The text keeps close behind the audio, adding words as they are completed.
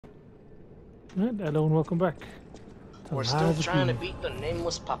Alright, hello and welcome back to We're still Lies of trying to P. beat the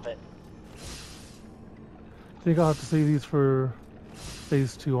nameless puppet. I think I'll have to save these for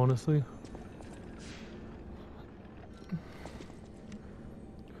phase 2, honestly. I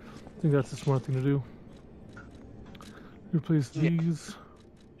think that's the smart thing to do. Replace these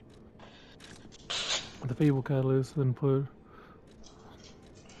with the Fable Catalyst, then put...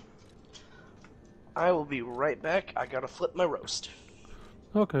 I will be right back. I gotta flip my roast.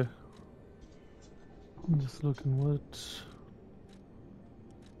 Okay. I'm just looking what...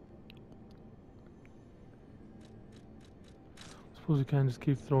 Suppose you can just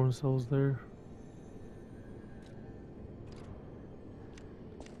keep throwing cells there.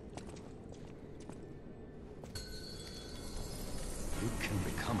 You can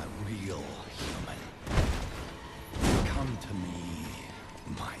become a real human. Come to me,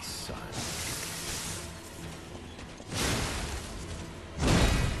 my son.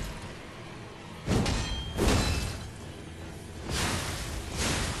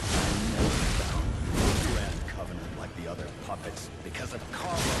 I never found you a grand covenant like the other puppets because of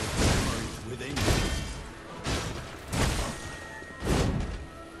Carlo's memories within you.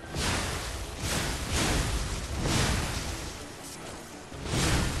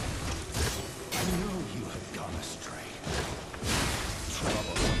 I know you have gone astray.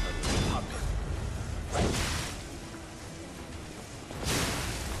 Trouble with a puppet.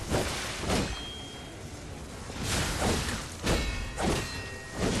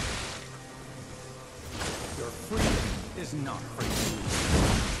 Your freedom is not free.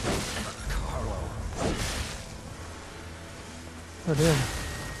 Carlo. Oh damn.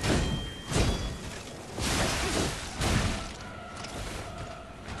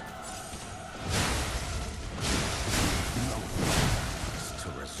 To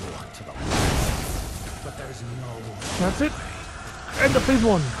resort to the but there's no That's it! End of phase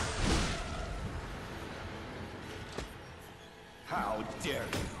 1! how dare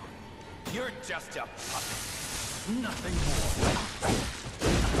you? You're just a puppet. Nothing more.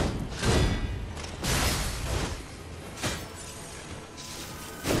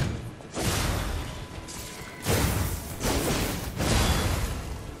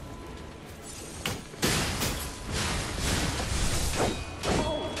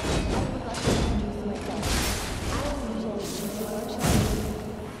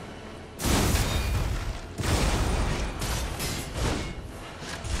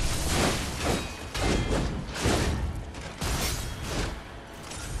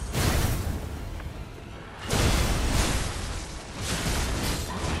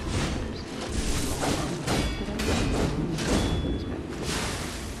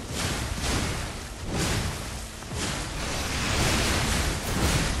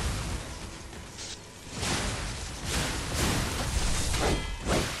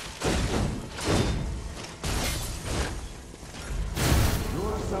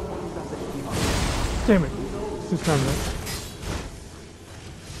 Damn it! Just found that.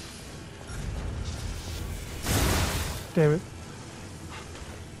 Damn it.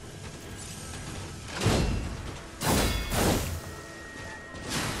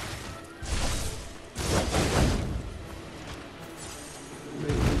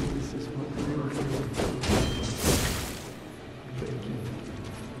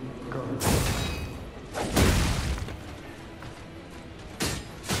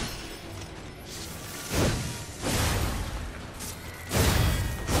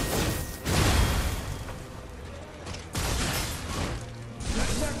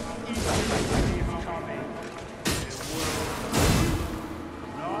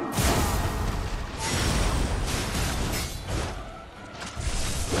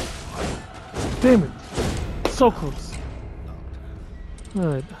 Damn it! So close.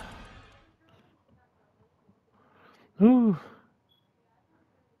 Alright. Ooh.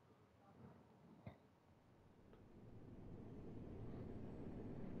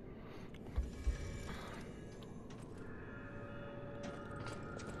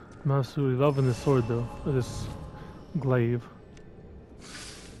 I'm absolutely loving this sword though, or this glaive.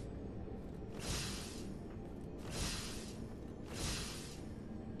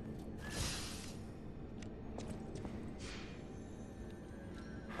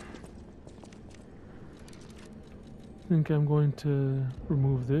 I think I'm going to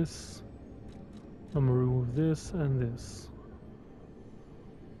remove this. I'm gonna remove this and this.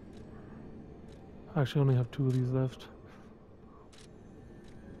 I actually only have 2 of these left.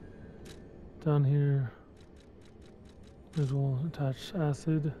 Down here, as well, attach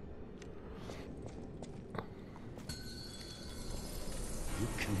acid. You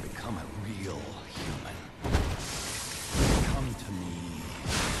can become a real human. Come to me,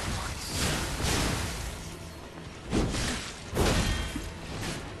 my son.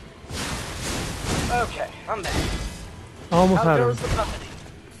 Okay, I'm back. I almost How had him. goes the puppet?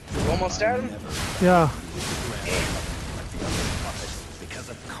 You almost had him? Yeah. Because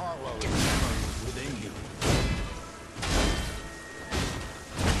of Carlo's memories within you.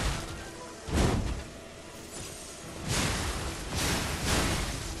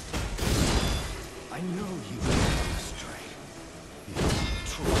 I knew you were going astray. You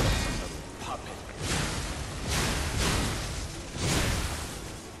troublesome little puppet.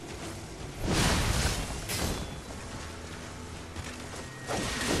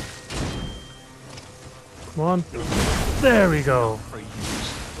 Come on. There we go. For you,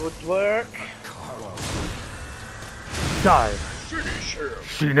 Good work. Carlo. Die. Finish him.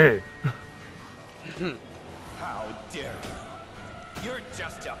 Shine. How dare you? You're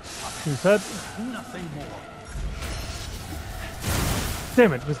just a puppet. He said, Nothing more.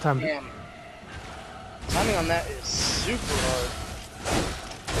 damn it, this time. Damn. Timing on that is super hard.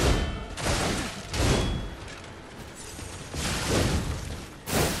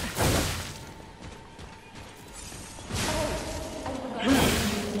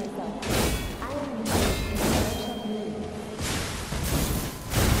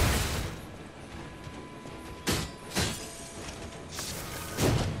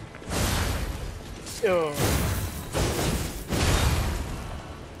 Ugh.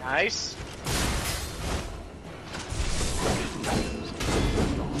 Nice.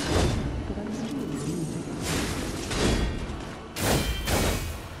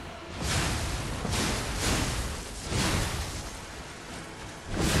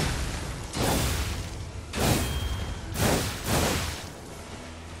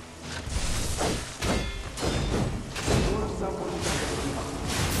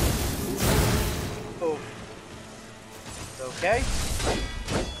 Oh. Okay.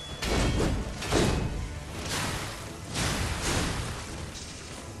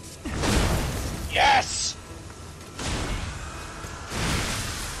 Yes!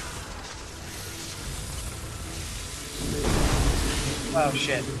 Oh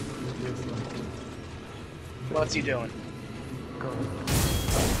shit. What's he doing?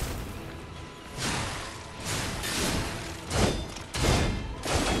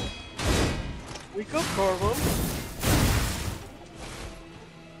 We go, Corvo.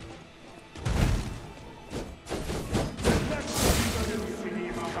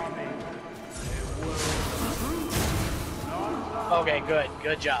 Okay, good.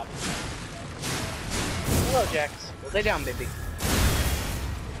 Good job. Hello, Jax. Lay down, baby.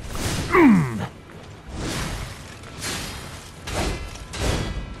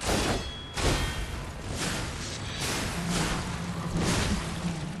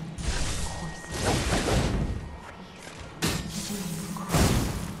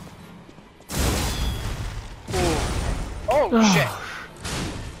 Oh, shit.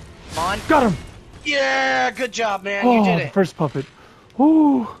 Come on. Got him! Yeah, good job, man. Oh, You did the it. first puppet.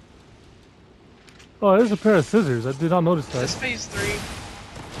 Woo! Oh, there's a pair of scissors. I did not notice Is this that. phase 3?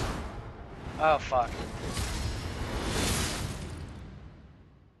 Oh, fuck.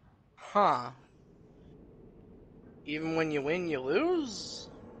 Huh. Even when you win, you lose?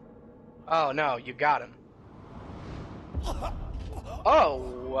 Oh, no, you got him. Oh,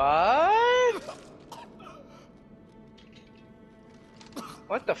 what?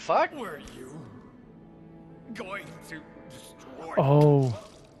 What the fuck? Were you going to destroy Oh,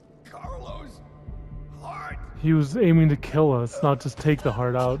 Carlo's heart? he was aiming to kill us, not just take the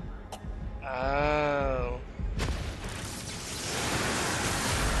heart out. Oh.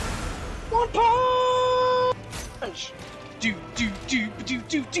 One punch! Do do do do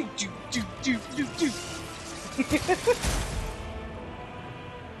do do do do do do do.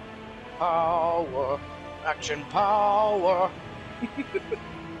 Power, action power.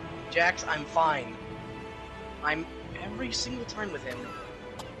 Jax, I'm fine. I'm every single time with him.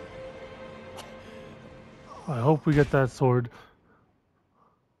 I hope we get that sword.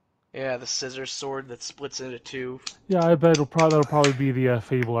 Yeah, the scissor sword that splits into two. Yeah, I bet that'll probably be the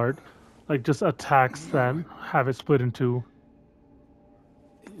Fable art. Like, just attacks that have it split in two.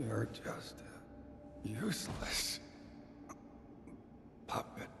 You're just a useless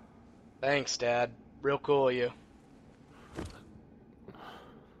puppet. Thanks, Dad. Real cool of you.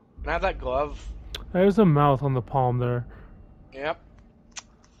 Can I have that glove? There's a mouth on the palm there. Yep.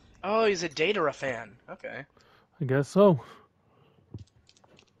 Oh, he's a Datara fan. Okay. I guess so.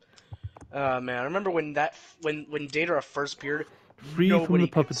 Man, I remember when Datara first appeared, Free from nobody the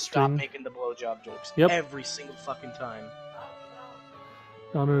could puppet stop string. making the blowjob jokes. Yep. Every single fucking time.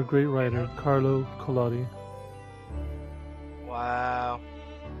 Honor a great writer, Carlo Collodi. Wow.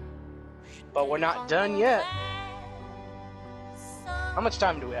 But we're not done yet. How much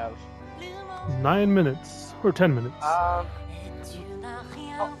time do we have? 9 minutes or 10 minutes.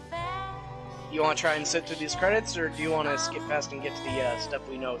 You want to try and sit through these credits, or do you want to skip past and get to the stuff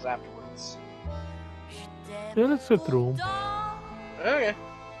we know afterwards? Yeah, let's sit through 'em. Okay.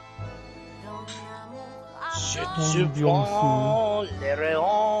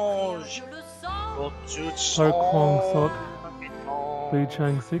 Park Kwong-sok, Lee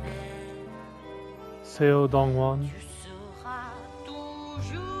Chang-sik, Seo Dong-won.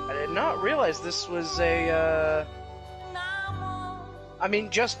 I did not realize this was a, I mean,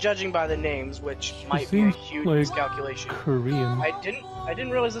 just judging by the names, which might be a seems huge like miscalculation. Korean. I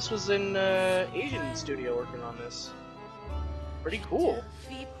didn't realize this was an Asian studio working on this. Pretty cool.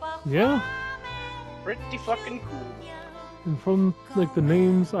 Yeah, Pretty fucking cool. and from like the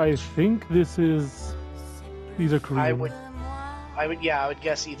names, I think these are Korean. I would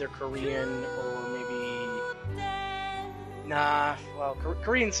guess either Korean or maybe. Nah, well,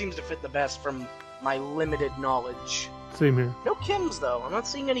 Korean seems to fit the best from my limited knowledge. Same here. No Kims though. I'm not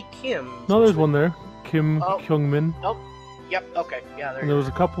seeing any Kims. No, there's one there. Kim Oh. Kyung-min. Oh, yep. Okay, yeah, there And you there go. was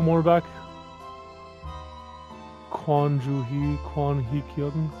a couple more back. Kwon Joo-hee, Kwon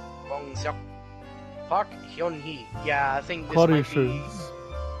Hee-kyung. Bong Seok, Park Hyun-hee. Yeah, I think this Claudia might be. Shirts.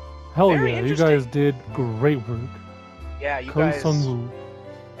 Hell Very yeah, you interesting. guys did great work. Yeah, you Ko guys. Sung-woo.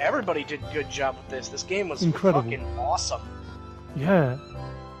 Everybody did a good job with this. This game was Incredible. fucking awesome. Yeah,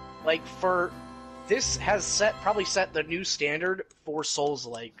 Like this has probably set the new standard for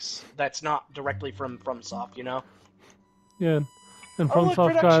Souls-likes. That's not directly from FromSoft, you know. yeah. And Oh, look, FromSoft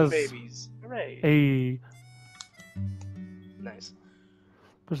production guys, babies. Hooray! a Nice.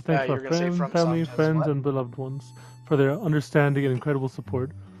 special thanks to you our were gonna say friends, FromSoft family, has friends, what? and beloved ones for their understanding and incredible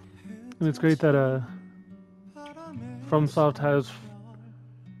support. And it's great that FromSoft has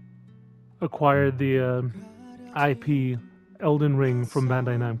acquired the IP Elden Ring from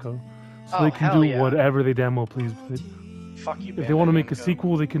Bandai Namco, so Oh, they can hell do yeah. whatever they damn well please with it. Fuck you, If they want to Bandai make a Namco.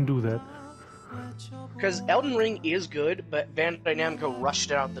 sequel, they can do that. Because Elden Ring is good, but Bandai Namco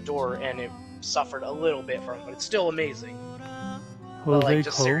rushed it out the door and it suffered a little bit from it, but it's still amazing. But, Jose like,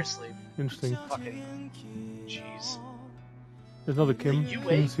 just Ko, seriously, interesting. fucking jeez. There's another Kim, The UA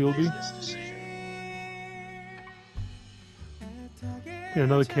Kim Sealby. business decision. Yeah,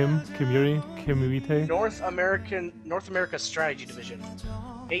 another Kim, Kim Yuri, Kim Uite. North America Strategy Division.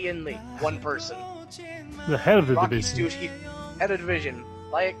 Ayan Lee, one person. The head of the Rocky division. Studio, head of division.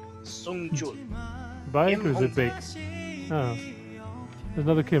 Like Sung Jul. Bike Kim or is it bake? Oh. There's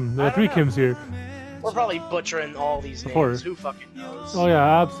another Kim. There I are three don't know. Kims here. We're probably butchering all these names. Four. Who fucking knows? Oh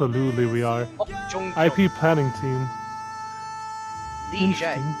yeah, absolutely we are. Oh, Jung IP planning team. Lee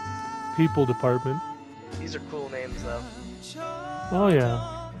Jae. Interesting. People department. These are cool names though. Oh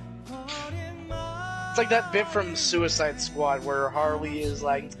yeah. It's like that bit from Suicide Squad where Harley is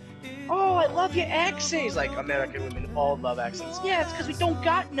like, "Oh, I love your accent." He's like, "American women all love accents." Yeah, it's because we don't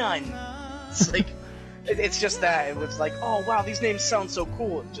got none. It's like, it's just that. It was like, "Oh wow, these names sound so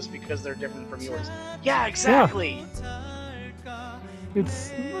cool," just because they're different from yours. Yeah, exactly.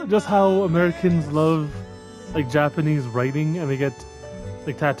 It's just how Americans love like Japanese writing, and they get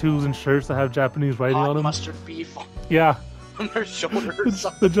like tattoos and shirts that have Japanese writing Hot on them. mustard beef Yeah, on their shoulders.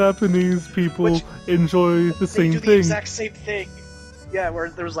 the Japanese people Which- enjoy the They same do the thing. exact same thing. Yeah, where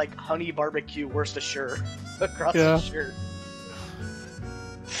there's like honey barbecue Worcestershire across Yeah. the shirt. I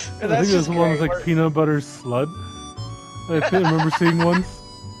And that's think there's just one with great, like where- peanut butter slut. I can't remember seeing once.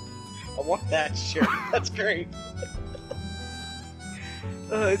 I want that shirt. That's great.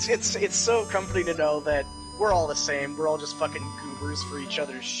 It's so comforting to know that we're all the same. We're all just fucking goobers for each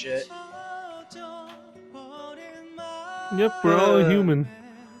other's shit. Yep, we're all Uh. human.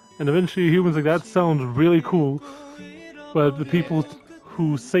 And eventually humans like that sounds really cool. But the people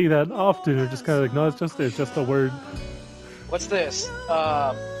who say that often are just kind of like, no, it's just a word. What's this?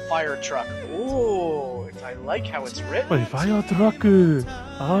 Fire truck. Ooh, I like how it's written. Wait, fire truck.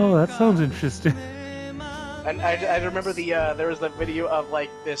 Oh, that sounds interesting. And I remember there was the video of like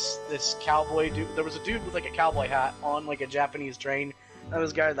this cowboy dude. There was a dude with like a cowboy hat on like a Japanese train. And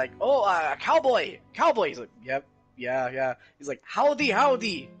this guy like, "Oh, cowboy. He's like, "Yep, yeah." He's like,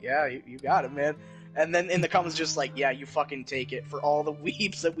 "Howdy. Yeah, you got it, man." And then in the comments, just like, "Yeah, you fucking take it for all the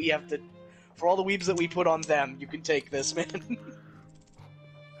weebs that we have to, for all the weebs that we put on them. You can take this, man."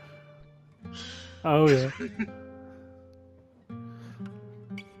 Oh yeah.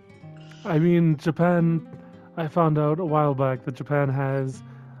 I mean, Japan. I found out a while back that Japan has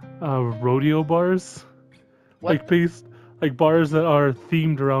rodeo bars, What? like bars that are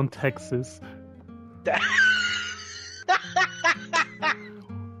themed around Texas.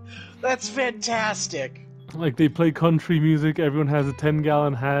 That's fantastic. Like they play country music. Everyone has a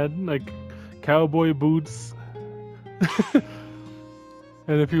 10-gallon hat, like cowboy boots.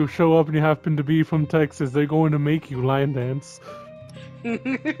 And if you show up and you happen to be from Texas, they're going to make you line dance.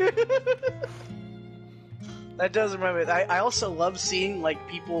 That does remind me. I also love seeing like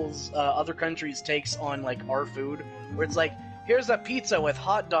people's other countries' takes on like our food, where it's like, here's a pizza with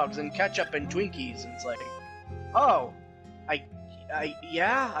hot dogs and ketchup and Twinkies, and it's like, oh,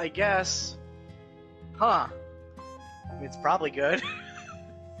 yeah, I guess, huh? It's probably good.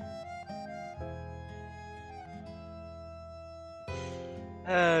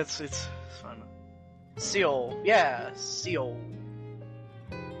 It's fun. Seal, yeah, Seal.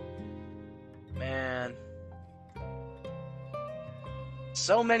 Man.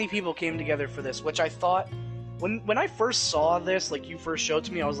 So many people came together for this, which I thought, when I first saw this, like you first showed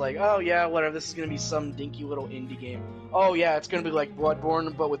to me, I was like, oh yeah, whatever, this is gonna be some dinky little indie game. Oh yeah, it's gonna be like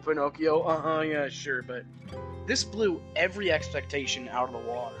Bloodborne, but with Pinocchio, yeah, sure, but this blew every expectation out of the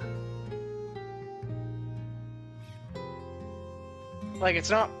water. Like,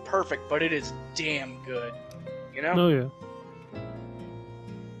 it's not perfect, but it is damn good, you know? Oh yeah.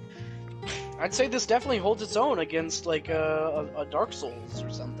 I'd say this definitely holds its own against, like, a Dark Souls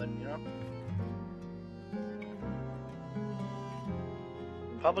or something, you know?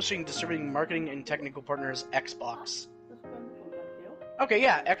 Publishing, distributing, marketing, and technical partners, Xbox. Okay,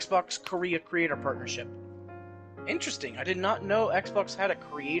 yeah, Xbox Korea Creator Partnership. Interesting, I did not know Xbox had a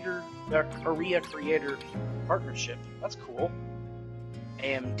Korea Creator Partnership. That's cool.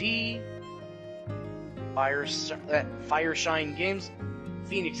 AMD, Fireshine Games,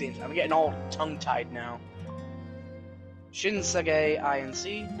 Phoenix Games. I'm getting all tongue-tied now. Shinsegae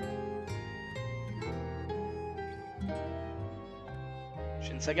Inc.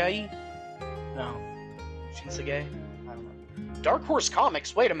 Shinsegae? No. Shinsegae? I don't know. Dark Horse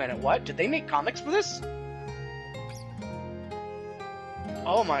Comics? Wait a minute, what? Did they make comics for this?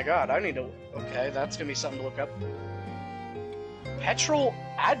 Oh my god, I need to... Okay, that's gonna be something to look up. Petrol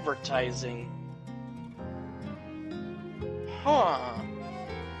Advertising. Huh.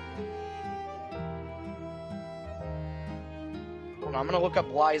 Hold on, I'm gonna look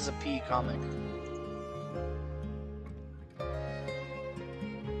up Liza P. comic.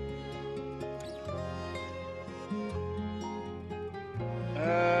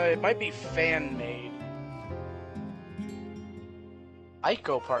 It might be fan-made.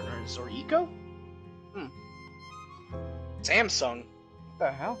 Ico Partners, or Eco? Samsung? What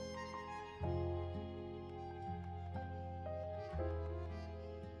the hell?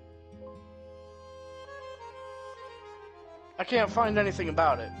 I can't find anything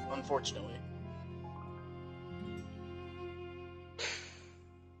about it, unfortunately.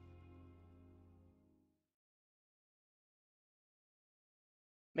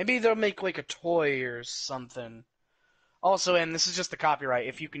 Maybe they'll make like a toy or something. Also, and this is just the copyright.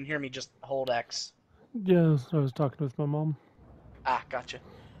 If you can hear me, just hold X. Yeah, I was talking with my mom. Ah, gotcha.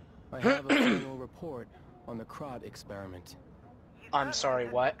 I have a final report on the Krot experiment. I'm sorry,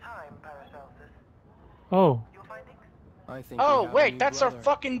 what? Oh. I think Oh, we have a wait, new that's our brother.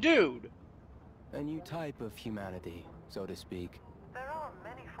 fucking dude! A new type of humanity, so to speak. There are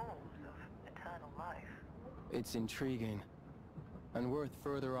many forms of eternal life. It's intriguing and worth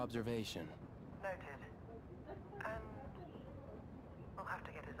further observation. Noted. And we'll have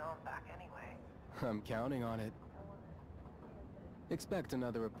to get his arm back anyway. I'm counting on it. Expect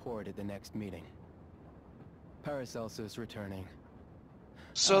another report at the next meeting. Paracelsus returning.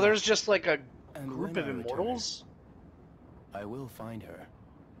 So there's just like a And group when of I return, immortals? I will find her.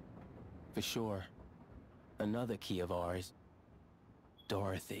 For sure. Another key of ours.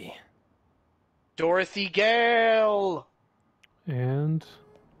 Dorothy. Dorothy Gale! And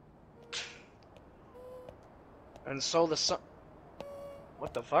So the sun...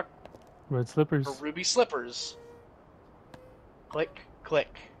 What the fuck? red slippers. For ruby slippers. Click,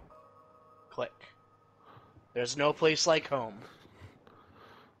 click, click. There's no place like home.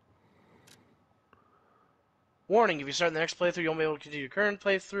 Warning, if you start the next playthrough, you won't be able to continue your current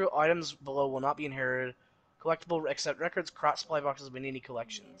playthrough. Items below will not be inherited. Collectible except records, crop supply boxes, mini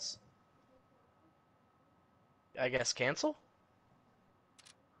collections. I guess cancel?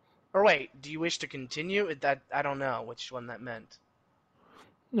 Or wait, do you wish to continue? That I don't know which one that meant.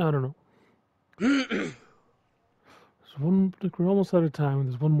 I don't know. There's one. Like, we're almost out of time, and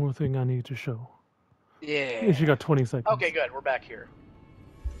there's one more thing I need to show. Yeah. If you got 20 seconds. Okay, good. We're back here.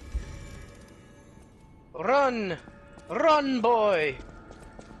 Run! Run, boy!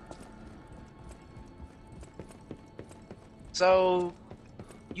 So,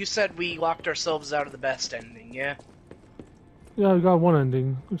 you said we locked ourselves out of the best ending, yeah? Yeah, I got one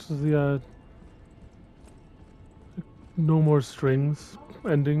ending, which is the no more strings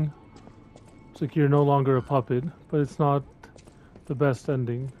ending. It's like you're no longer a puppet, but it's not the best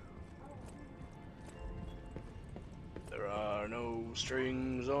ending. There are no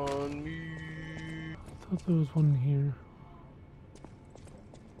strings on me. I thought there was one here.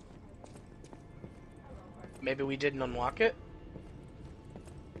 Maybe we didn't unlock it?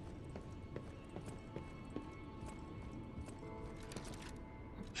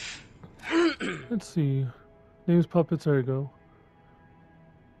 Let's see. Name's Puppets, there you go.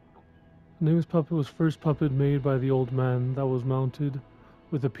 Name's Puppet was first puppet made by the old man that was mounted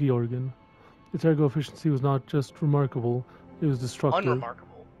with a P organ. Its ergo efficiency was not just remarkable, it was destructive.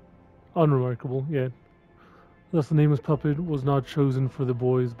 Unremarkable. Unremarkable, yeah. Thus the Nameless Puppet was not chosen for the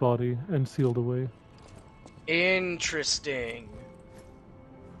boy's body and sealed away. Interesting.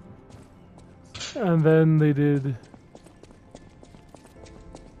 And then they did...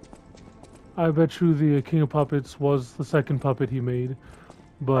 I bet you the King of Puppets was the second puppet he made,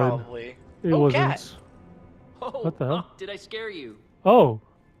 but Probably. it Oh, wasn't. cat. Oh, What the hell? did I scare you? Oh,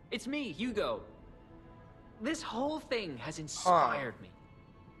 It's me, Hugo. This whole thing has inspired me.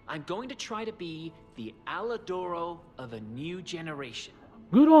 I'm going to try to be the Aladoro of a new generation.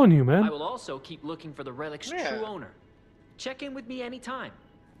 good on you, I man. will also keep looking for the relic's Yeah. true owner. Check in with me anytime.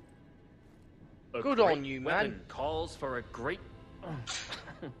 A Good great on you, weapon man. calls for a great...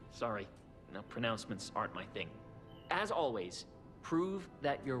 Sorry, no, pronouncements aren't my thing. As always, prove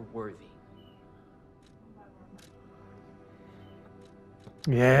that you're worthy.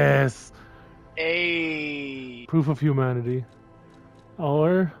 Yes, A proof of humanity.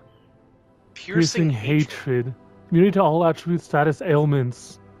 Or piercing hatred. Immunity to all attribute status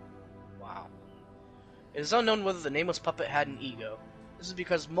ailments. Wow. It is unknown whether the Nameless Puppet had an ego. This is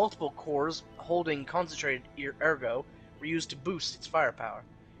because multiple cores holding concentrated ergo were used to boost its firepower.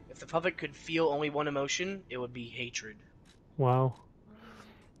 If the puppet could feel only one emotion, it would be hatred. Wow.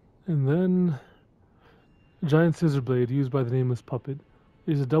 And then a giant scissor blade used by the Nameless Puppet.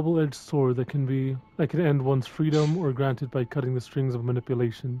 It is a double-edged sword that can end one's freedom or grant it by cutting the strings of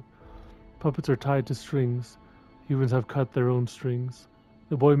manipulation. Puppets are tied to strings. Humans have cut their own strings.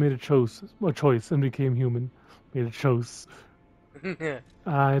 The boy made a choice and became human. Made a choice.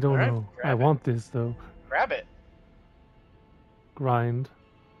 I don't Alright, know. I grab it. want this though. Grab it. Grind.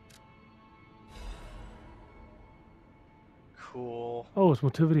 Cool. Oh, it's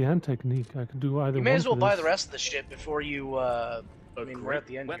motivity and technique. I can do either You may one as well for buy this. the rest of the shit before you, I mean, we're great at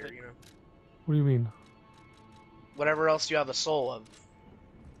the end weapon. here, you know. What do you mean? Whatever else you have the soul of.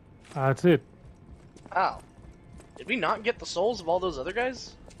 That's it. Oh. Did we not get the souls of all those other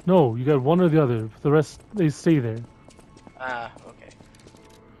guys? No, you got one or the other. The rest, they stay there. Ah, okay.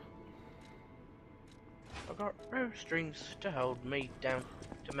 I got no strings to hold me down,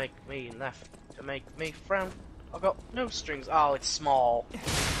 to make me laugh, to make me frown. I got no strings. Oh, it's small.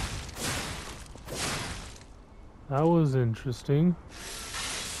 That was interesting.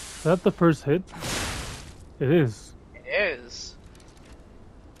 Is that the first hit? It is. It is.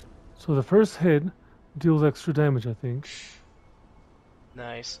 So the first hit deals extra damage, I think.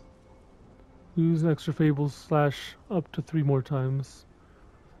 Nice. Use extra fables slash up to 3 more times.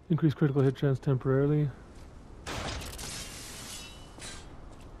 Increase critical hit chance temporarily.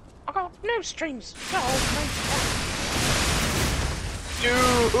 I got no strings to hold me down.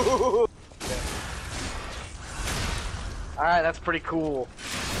 Dude. Alright, that's pretty cool.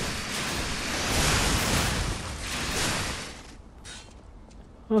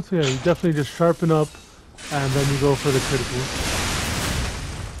 Oh, so yeah, you definitely just sharpen up and then you go for the critical.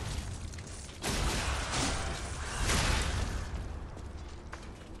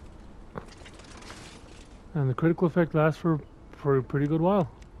 And the critical effect lasts for a pretty good while.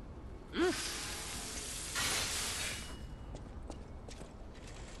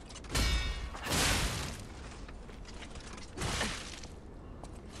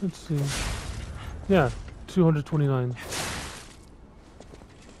 Let's see. Yeah, 229.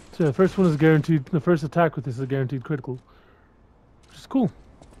 So the first one is guaranteed. The first attack with this is a guaranteed critical, which is cool.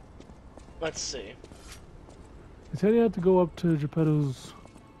 Let's see. It said you had to go up to Geppetto's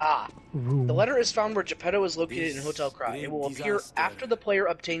Ah. room. The letter is found where Geppetto is located in This Hotel Cry. It will great appear disaster. after the player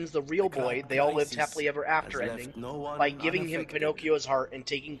obtains the real The boy, Cloud they all lived Crisis happily ever after has left ending, no one by giving him unaffected. Pinocchio's heart and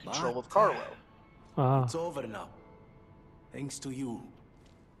taking control of But, Carlo. Ah, It's over now. Thanks to you.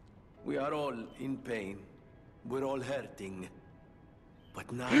 We are all in pain. We're all hurting.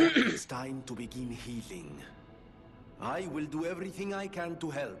 But now it's time to begin healing. I will do everything I can to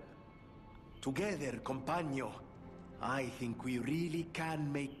help. Together, compagno, I think we really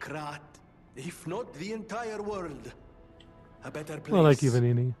can make Krat, if not the entire world, a better place. I like you,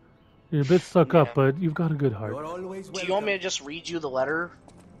 Vanini. You're a bit stuck Yeah. up, but you've got a good heart. You're always Do welcome. you want me to just read you the letter?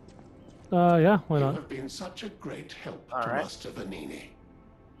 Yeah, why You not? have been such a great help All to right. Master Vanini.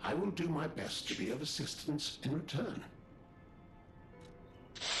 I will do my best to be of assistance in return.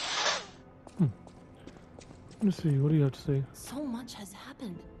 Let me see, what do you have to say? So much has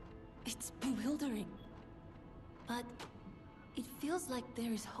happened. It's bewildering. But it feels like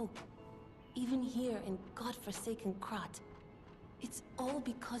there is hope. Even here in godforsaken Krat. It's all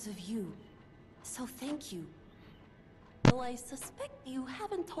because of you. So thank you. Though I suspect you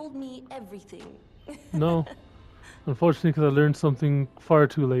haven't told me everything. No. Unfortunately, because I learned something far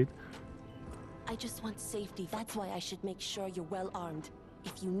too late. I just want safety. That's why I should make sure you're well armed.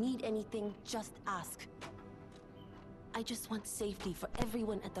 If you need anything, just ask. I just want safety for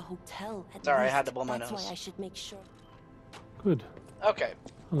everyone at the hotel. Sorry, I had to blow my That's nose. why I should make sure. Good. Okay.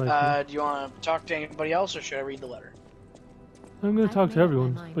 I like Do you want to talk to anybody else, or should I read the letter? it. I'm going to I've talk made to up my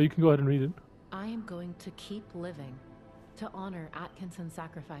everyone, mind. but you can go ahead and read it. I am going to keep living to honor Atkinson's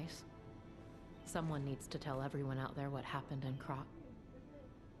sacrifice. Someone needs to tell everyone out there what happened in Krat.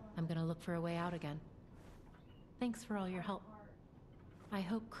 I'm gonna look for a way out again. Thanks for all your help. I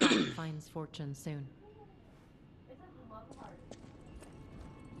hope Krat finds fortune soon.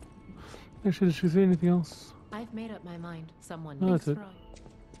 Actually, did she say anything else? I've made up my mind. Someone No, needs that's it. for all.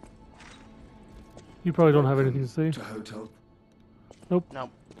 You probably don't have anything to say. To hotel. Nope. No.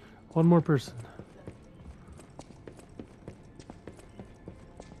 One more person.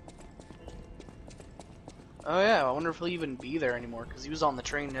 Oh yeah, I wonder if he'll even be there anymore, because he was on the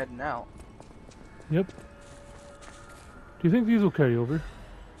train heading out. Yep. Do you think these will carry over?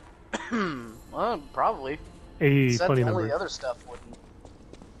 Well, probably. A Said funny only number. the other stuff wouldn't.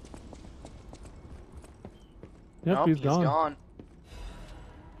 Yep, Nope, he's gone. gone.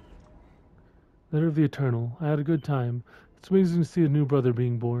 Letter of the Eternal. I had a good time. It's amazing to see a new brother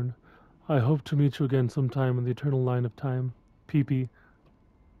being born. I hope to meet you again sometime in the eternal line of time. PP.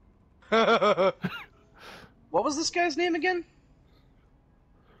 What was this guy's name again?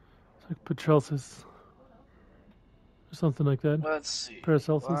 It's like Petrelsis. Or something like that. Let's see.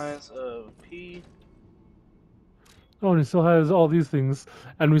 Paracelsus. Lines of P. Oh, and he still has all these things,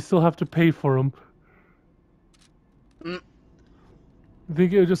 and we still have to pay for them. Mm. I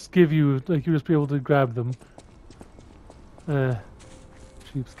think it would just give you, like, you just be able to grab them.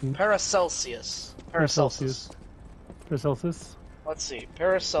 Cheapskate. Paracelsus. Paracelsus. Paracelsus. Let's see.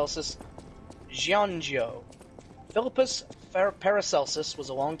 Paracelsus Giangio. Philippus Paracelsus was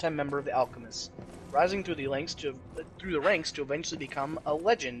a longtime member of the Alchemists, rising through the ranks to eventually become a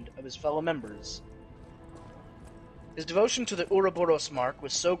legend of his fellow members. His devotion to the Ouroboros mark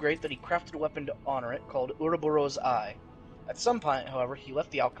was so great that he crafted a weapon to honor it called Ouroboros Eye. At some point, however, he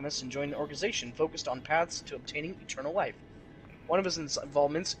left the Alchemists and joined an organization focused on paths to obtaining eternal life. One of his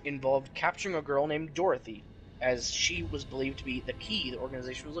involvements involved capturing a girl named Dorothy, as she was believed to be the key the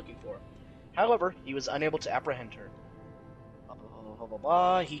organization was looking for. However, he was unable to apprehend her. Blah, blah, blah, blah,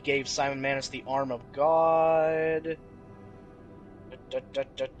 blah. He gave Simon Manus the Arm of God.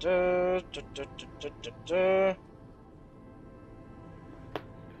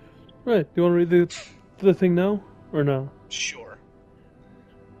 Right. Do you want to read the thing now? Or no? Sure.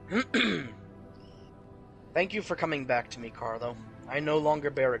 Thank you for coming back to me, Carlo. I no longer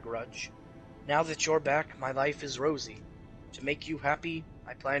bear a grudge. Now that you're back, my life is rosy. To make you happy,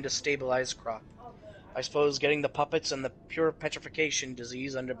 I plan to stabilize Krat. I suppose getting the puppets and the pure petrification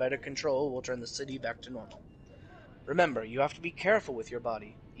disease under better control will turn the city back to normal. Remember, you have to be careful with your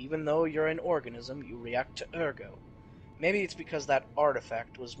body. Even though you're an organism, you react to ergo. Maybe it's because that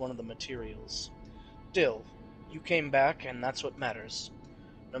artifact was one of the materials. Still, you came back, and that's what matters.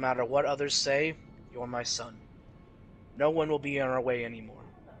 No matter what others say, you're my son. No one will be in our way anymore.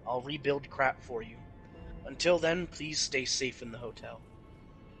 I'll rebuild Krat for you. Until then, please stay safe in the hotel.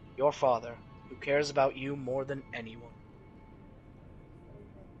 Your father, who cares about you more than anyone.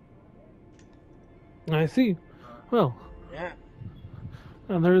 I see. Well, Yeah.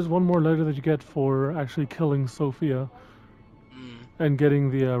 and there is one more letter that you get for actually killing Sophia Mm. and getting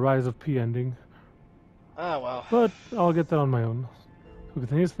the Rise of P ending. Ah, well. But I'll get that on my own. Who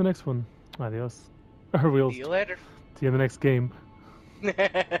continues to the next one? Adios. Or we'll See see you later. you in the next game.